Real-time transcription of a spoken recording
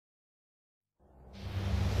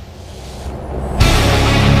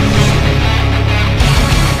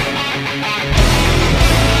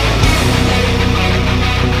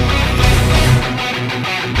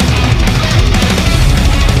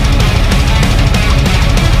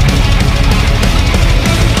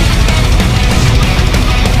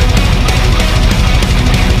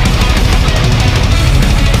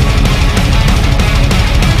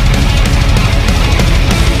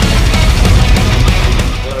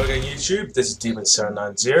YouTube, this is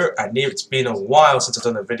Demon790. I knew it's been a while since I've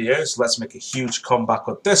done a video, so let's make a huge comeback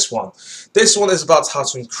with this one. This one is about how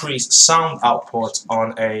to increase sound output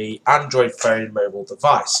on a Android phone mobile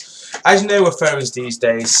device. As you know with phones these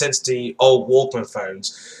days, since the old Walkman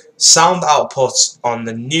phones, sound output on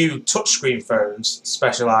the new touchscreen phones,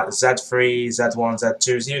 especially like Z3, Z1,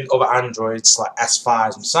 Z2s, even other Androids like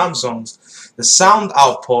S5s and Samsungs, the sound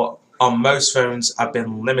output on most phones have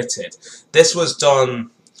been limited. This was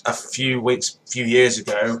done a few years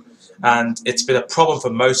ago, and it's been a problem for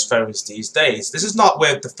most phones these days. This is not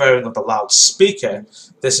with the phone with the loudspeaker.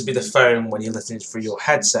 This would be the phone when you're listening through your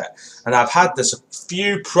headset. And I've had this a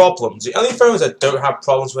few problems. The only phones I don't have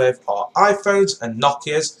problems with are iPhones and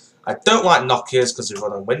Nokias. I don't like Nokias because they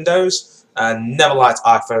run on Windows, and never liked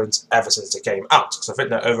iPhones ever since they came out because I think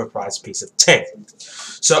they're an overpriced piece of tin.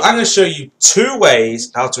 So I'm going to show you two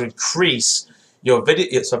ways how to increase your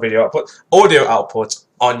audio output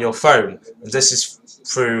on your phone. And this is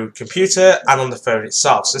through computer and on the phone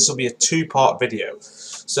itself. So this will be a two-part video.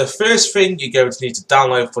 So the first thing you're going to need to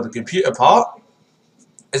download for the computer part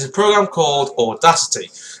is a program called Audacity.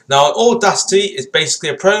 Now Audacity is basically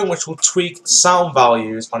a program which will tweak sound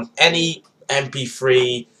values on any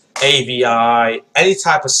MP3, AVI, any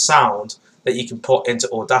type of sound that you can put into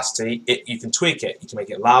Audacity. You can tweak it. You can make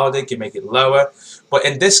it louder, you can make it lower, but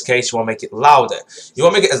in this case you want to make it louder. You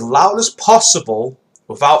want to make it as loud as possible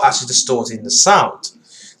without actually distorting the sound.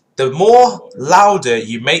 The more louder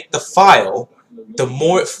you make the file, the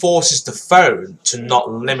more it forces the phone to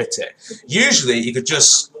not limit it. Usually you could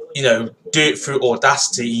just, do it through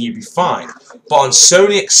Audacity and you'd be fine. But on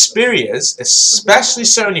Sony Xperias, especially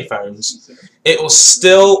Sony phones, it will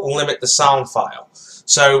still limit the sound file.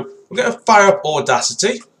 So we're going to fire up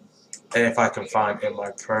Audacity, and if I can find in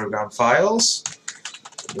my program files,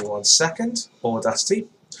 give me 1 second, Audacity.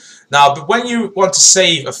 Now, but when you want to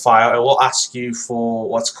save a file, it will ask you for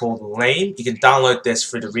what's called lame. You can download this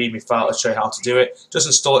through the README file to show you how to do it. Just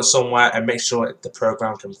install it somewhere and make sure the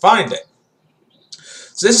program can find it.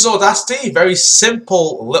 So this is Audacity, very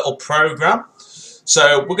simple little program.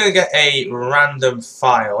 So we're going to get a random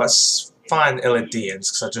file. Let's find Illidians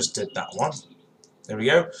because I just did that one. There we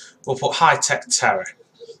go. We'll put high-tech terror.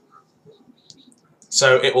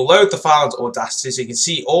 So it will load the file into Audacity so you can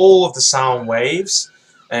see all of the sound waves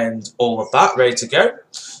and all of that ready to go.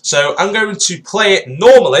 So I'm going to play it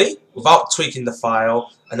normally without tweaking the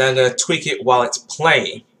file, and then I'm going to tweak it while it's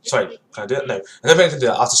playing. Sorry, can I do that? No. I don't think I can do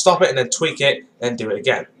that. I have to stop it and then tweak it and do it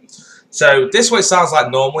again. So this is what it sounds like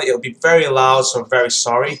normally. It'll be very loud, so I'm very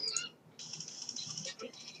sorry.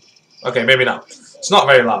 Okay, maybe not. It's not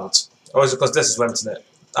very loud. Or is it because this is limiting it?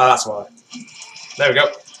 Oh, that's why. There we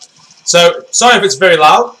go. So, sorry if it's very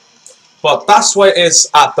loud, but that's what it is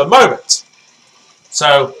at the moment.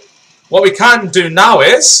 So, what we can do now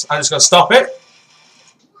is, I'm just going to stop it.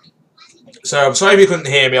 So, I'm sorry if you couldn't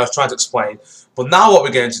hear me, I was trying to explain. But now what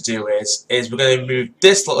we're going to do is we're going to move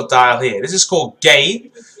this little dial here. This is called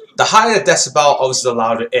gain. The higher the decibel, obviously the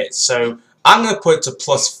louder it is. So, I'm going to put it to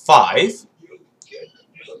 +5.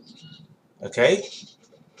 Okay.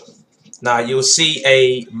 Now you'll see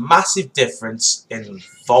a massive difference in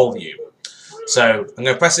volume. So I'm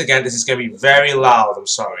going to press it again. This is going to be very loud. I'm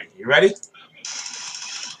sorry. You ready?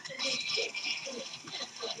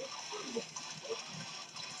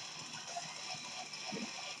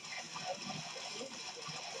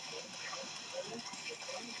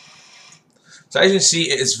 So as you can see,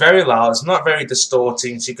 it is very loud. It's not very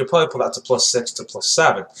distorting, so you could probably put that to +6 to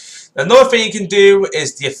 +7. Another thing you can do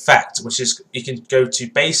is the effect, which is you can go to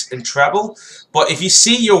bass and treble. But if you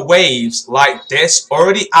see your waves like this,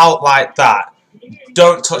 already out like that,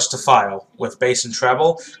 don't touch the file with bass and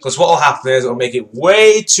treble, because what will happen is it will make it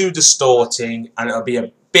way too distorting, and it'll be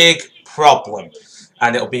a big problem,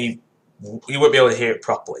 and you won't be able to hear it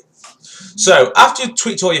properly. So after you've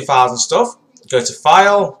tweaked all your files and stuff, go to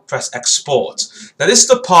File, press Export. Now this is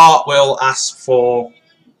the part where it'll ask to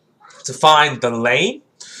find the lane.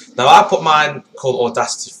 Now I put mine called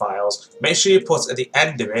Audacity files. Make sure you put at the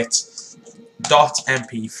end of it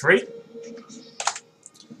 .mp3.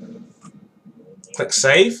 Click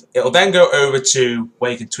Save. It will then go over to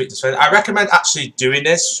where you can tweak this phone. I recommend actually doing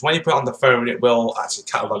this. When you put it on the phone, it will actually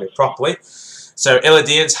catalog it properly. So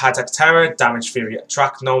Illidians, high-tech terror, damage theory,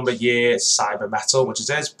 track number, year, cyber metal, which it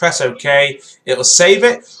is. Press OK. It will save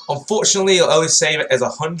it. Unfortunately, it'll only save it as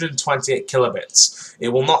 128 kilobits. It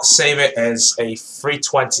will not save it as a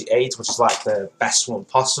 328, which is like the best one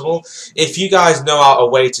possible. If you guys know a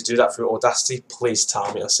way to do that through Audacity, please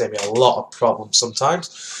tell me. It'll save me a lot of problems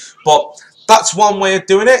sometimes. But that's one way of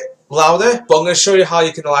doing it, louder. But I'm going to show you how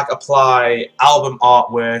you can apply album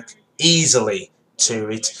artwork easily to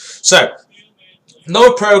it. So,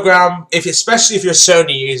 another program, especially if you're a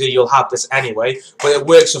Sony user, you'll have this anyway, but it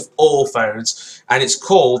works with all phones, and it's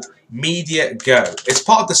called Media Go. It's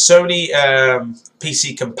part of the Sony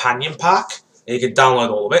PC Companion Pack, and you can download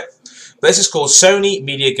all of it. But this is called Sony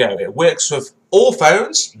Media Go. It works with all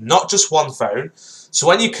phones, not just one phone. So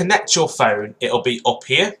when you connect your phone, it'll be up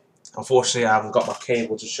here. Unfortunately, I haven't got my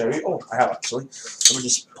cable to show you. Oh, I have actually. Let me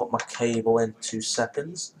just put my cable in 2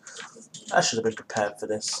 seconds. I should have been prepared for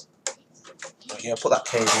this. Okay, I'll put that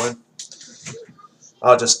cable in.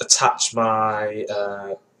 I'll just attach my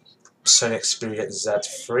Sony Xperia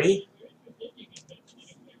Z3.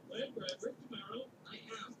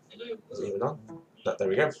 Is it even on? No, there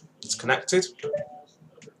we go. It's connected.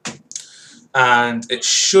 And it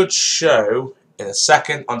should show in a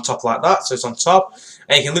second on top like that. So it's on top.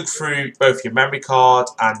 And you can look through both your memory card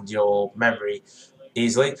and your memory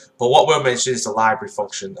easily. But what we'll mention is the library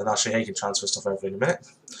function. And I'll show you how you can transfer stuff over in a minute.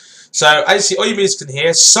 So as you see, all your music in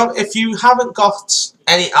here. If you haven't got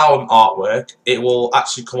any album artwork, it will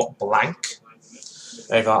actually come up blank.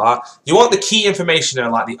 Like that. You want the key information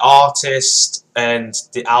there, like the artist and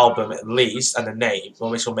the album at least, and the name,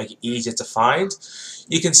 which will make it easier to find.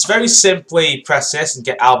 You can very simply press this and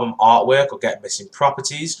get album artwork or get missing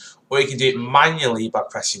properties, or you can do it manually by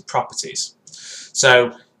pressing properties.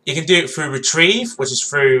 So you can do it through retrieve, which is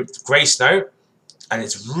through Grace Note, and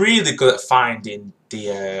it's really good at finding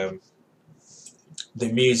the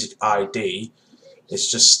music ID.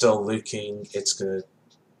 It's just still looking. It's gonna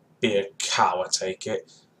be a cow, I take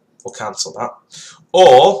it. We'll cancel that.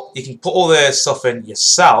 Or you can put all the stuff in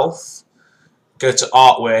yourself, go to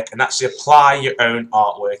artwork, and actually apply your own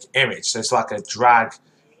artwork image. So it's like a drag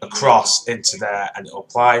across into there, and it'll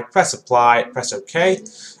apply, press OK,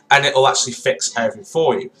 and it'll actually fix everything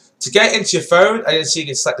for you. To get into your phone, as you can see, you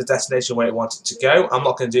can select the destination where you want it to go. I'm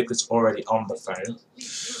not going to do it because it's already on the phone.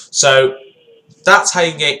 So that's how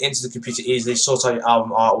you can get into the computer easily, sort out your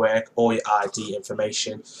album artwork or your ID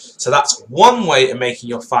information. So that's one way of making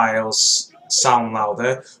your files sound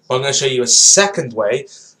louder. But I'm going to show you a second way,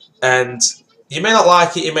 and you may not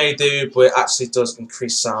like it, you may do, but it actually does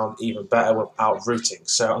increase sound even better without routing.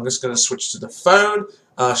 So I'm just going to switch to the phone, and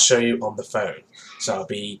I'll show you on the phone. So I'll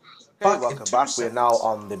be back. Welcome back. We're now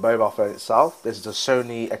on the mobile phone itself. This is the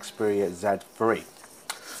Sony Xperia Z3.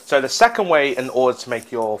 So the second way, in order to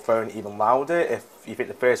make your phone even louder, if you think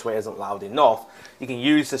the first way isn't loud enough, you can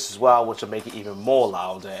use this as well, which will make it even more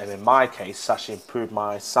louder. And in my case, it's actually improved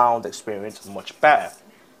my sound experience much better.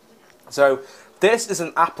 So this is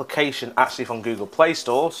an application actually from Google Play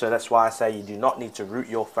Store. So that's why I say you do not need to root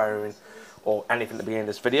your phone or anything to be in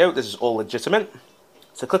this video. This is all legitimate.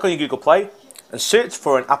 So click on your Google Play and search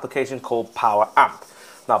for an application called Power Amp.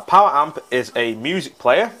 Now Power Amp is a music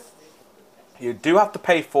player. You do have to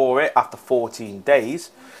pay for it after 14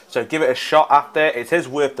 days, so give it a shot after. It is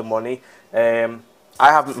worth the money. I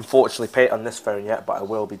haven't unfortunately paid on this phone yet, but I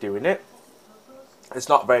will be doing it. It's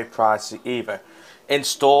not very pricey either.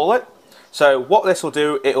 Install it. So what this will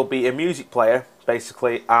do, it will be a music player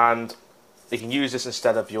basically, and you can use this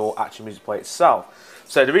instead of your actual music player itself.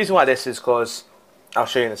 So the reason why this is because, I'll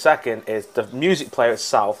show you in a second, is the music player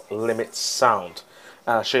itself limits sound.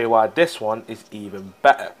 And I'll show you why this one is even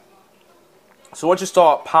better. So once you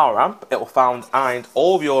start Power Amp, it will find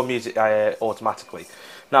all of your music automatically.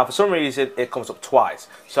 Now for some reason it comes up twice.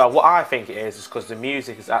 So what I think it is because the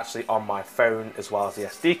music is actually on my phone as well as the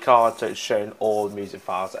SD card, so it's showing all the music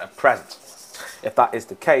files that are present. If that is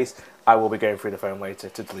the case, I will be going through the phone later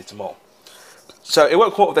to delete them all. So it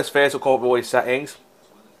won't come up with this first, it'll come up with all your settings.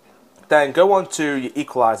 Then go on to your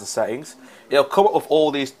equalizer settings. It'll come up with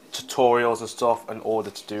all these tutorials and stuff in order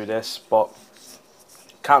to do this, but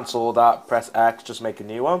cancel that, press X, just make a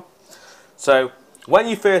new one. So when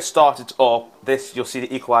you first start it up, you'll see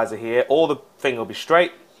the equalizer here, all the thing will be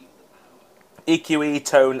straight. EQE,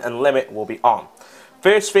 tone and limit will be on.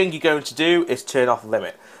 First thing you're going to do is turn off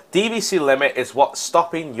limit. DVC limit is what's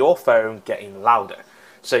stopping your phone getting louder.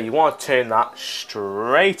 So you want to turn that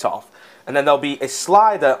straight off. And then there'll be a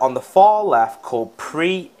slider on the far left called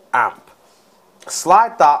preamp.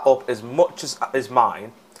 Slide that up as much as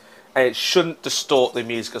mine, and it shouldn't distort the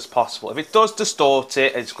music as possible. If it does distort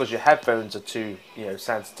it, it's because your headphones are too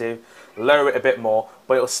sensitive. Lower it a bit more,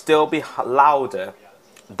 but it'll still be louder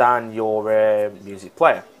than your music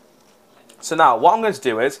player. So now what I'm going to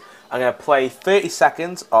do is I'm going to play 30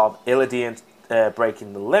 seconds of Illidian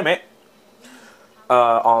Breaking the Limit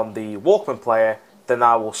on the Walkman player. Then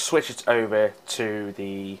I will switch it over to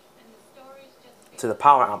the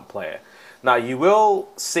Power Amp player. Now you will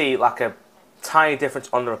see like a tiny difference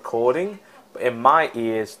on the recording, but in my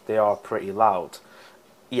ears they are pretty loud.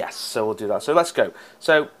 Yes, so we'll do that. So let's go.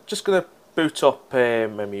 So just going to boot up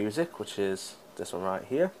my music, which is this one right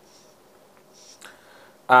here.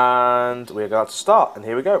 And we're going to start, and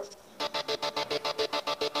here we go.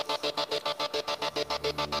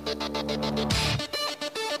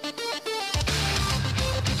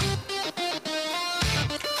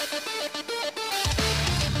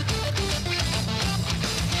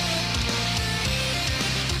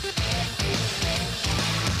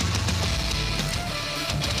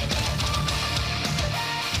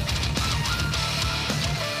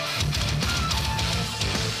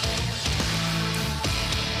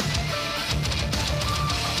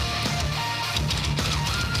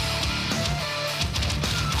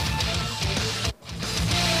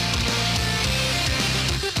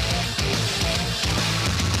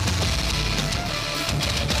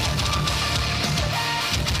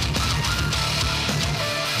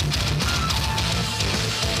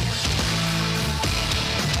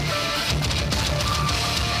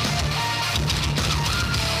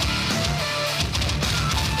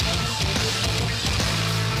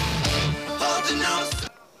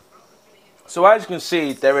 So as you can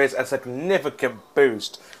see, there is a significant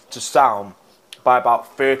boost to sound by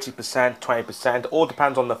about 30%, 20%. All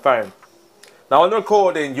depends on the phone. Now on the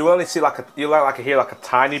recording, you only see hear like a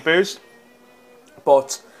tiny boost,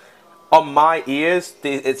 but on my ears,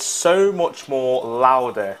 it's so much more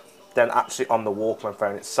louder than actually on the Walkman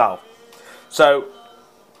phone itself. So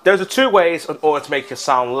there's two ways in order to make your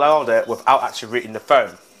sound louder without actually reading the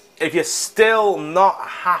phone. If you're still not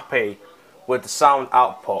happy with the sound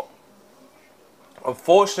output,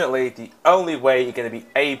 unfortunately, the only way you're going to be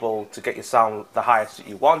able to get your sound the highest that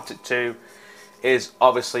you want it to is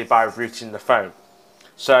obviously by routing the phone.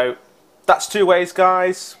 So that's two ways,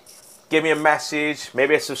 guys. Give me a message,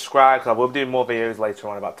 maybe a subscribe, because I will be doing more videos later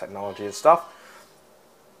on about technology and stuff.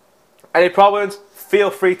 Any problems,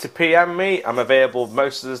 feel free to PM me. I'm available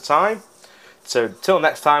most of the time. So until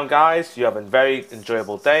next time, guys, you have a very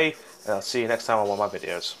enjoyable day, and I'll see you next time on one of my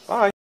videos. Bye.